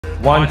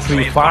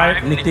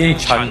135 Nitin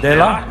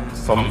Chandila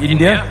from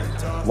India.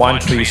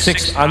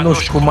 136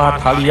 Anuj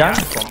Taliyan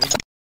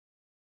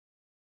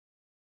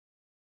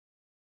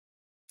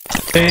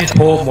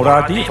from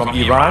Muradi from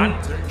Iran.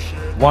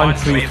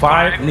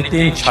 135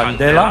 Nitin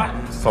Chandila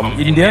from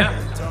India.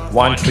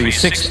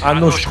 136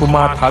 Anuj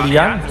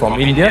Taliyan from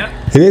India.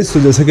 तो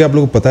जैसा कि आप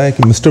लोगों को पता है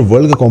कि मिस्टर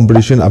वर्ल्ड का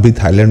कंपटीशन अभी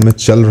थाईलैंड में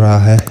चल रहा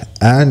है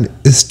एंड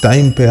इस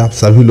टाइम पे आप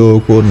सभी लोगों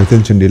को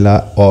नितिन चंडीला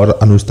और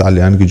अनुज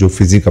तालियान की जो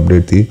फिजिक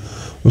अपडेट थी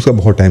उसका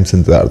बहुत टाइम से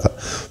इंतजार था।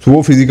 तो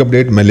वो फिजिक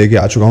अपडेट मैं लेके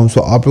आ चुका हूँ।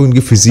 सो आप लोग इनकी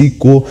फिजिक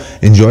को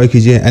एंजॉय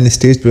कीजिए एंड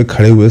स्टेज पे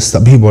खड़े हुए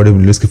सभी बॉडी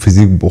बिल्डर्स की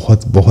फिजिक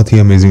बहुत ही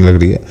अमेजिंग लग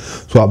रही है।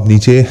 सो आप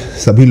नीचे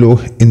सभी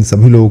लोग इन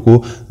सभी लोगों को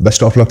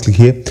बेस्ट ऑफ लक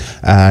लिखिए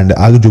एंड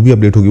आगे जो भी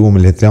अपडेट होगी वो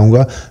मैं लेते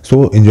आऊँगा।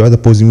 So enjoy the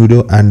posing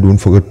video and don't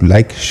forget to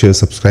like share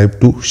subscribe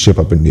to shape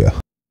up India.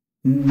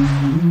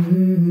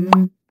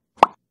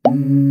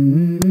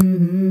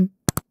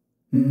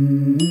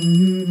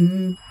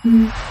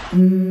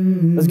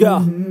 Let's go.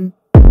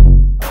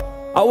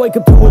 I wake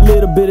up to a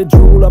little bit of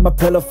drool on my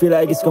pillow, feel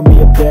like it's gonna be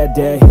a bad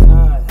day.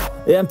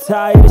 Yeah, I'm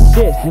tired of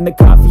shit, and the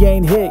coffee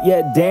ain't hit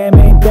yet, damn,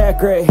 ain't that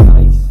great.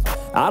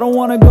 I don't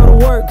wanna go to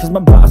work, cause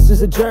my boss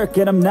is a jerk,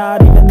 and I'm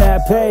not even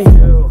that paid.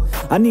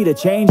 I need a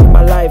change in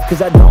my life,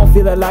 cause I don't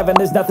feel alive, and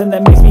there's nothing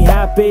that makes me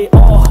happy.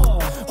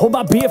 Hold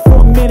my beer for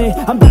a minute,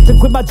 I'm about to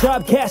quit my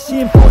job, cash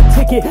in for a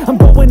ticket. I'm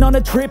going on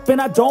a trip,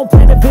 and I don't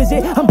plan to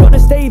visit. I'm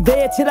gonna stay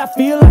there till I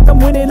feel like I'm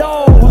winning,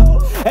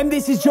 and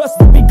this is just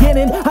the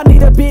beginning. I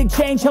need a big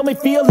change, help me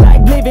feel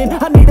like living.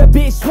 I need a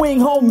big swing,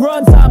 home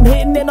runs I'm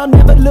hitting, and I'll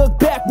never look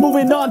back,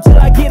 moving on till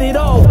I get it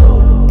all.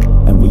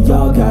 And we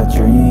all got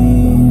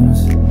dreams,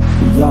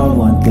 we all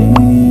want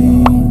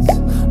things,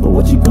 but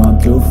what you gonna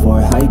do for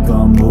it? How you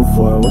gonna move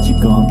for it? What you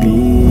gonna be?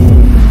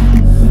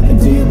 And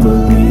do you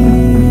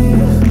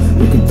believe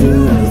you can do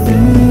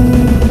anything?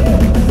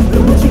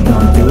 But what you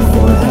gonna do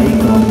for it? How you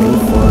gonna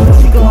move for it? What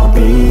you gonna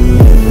be?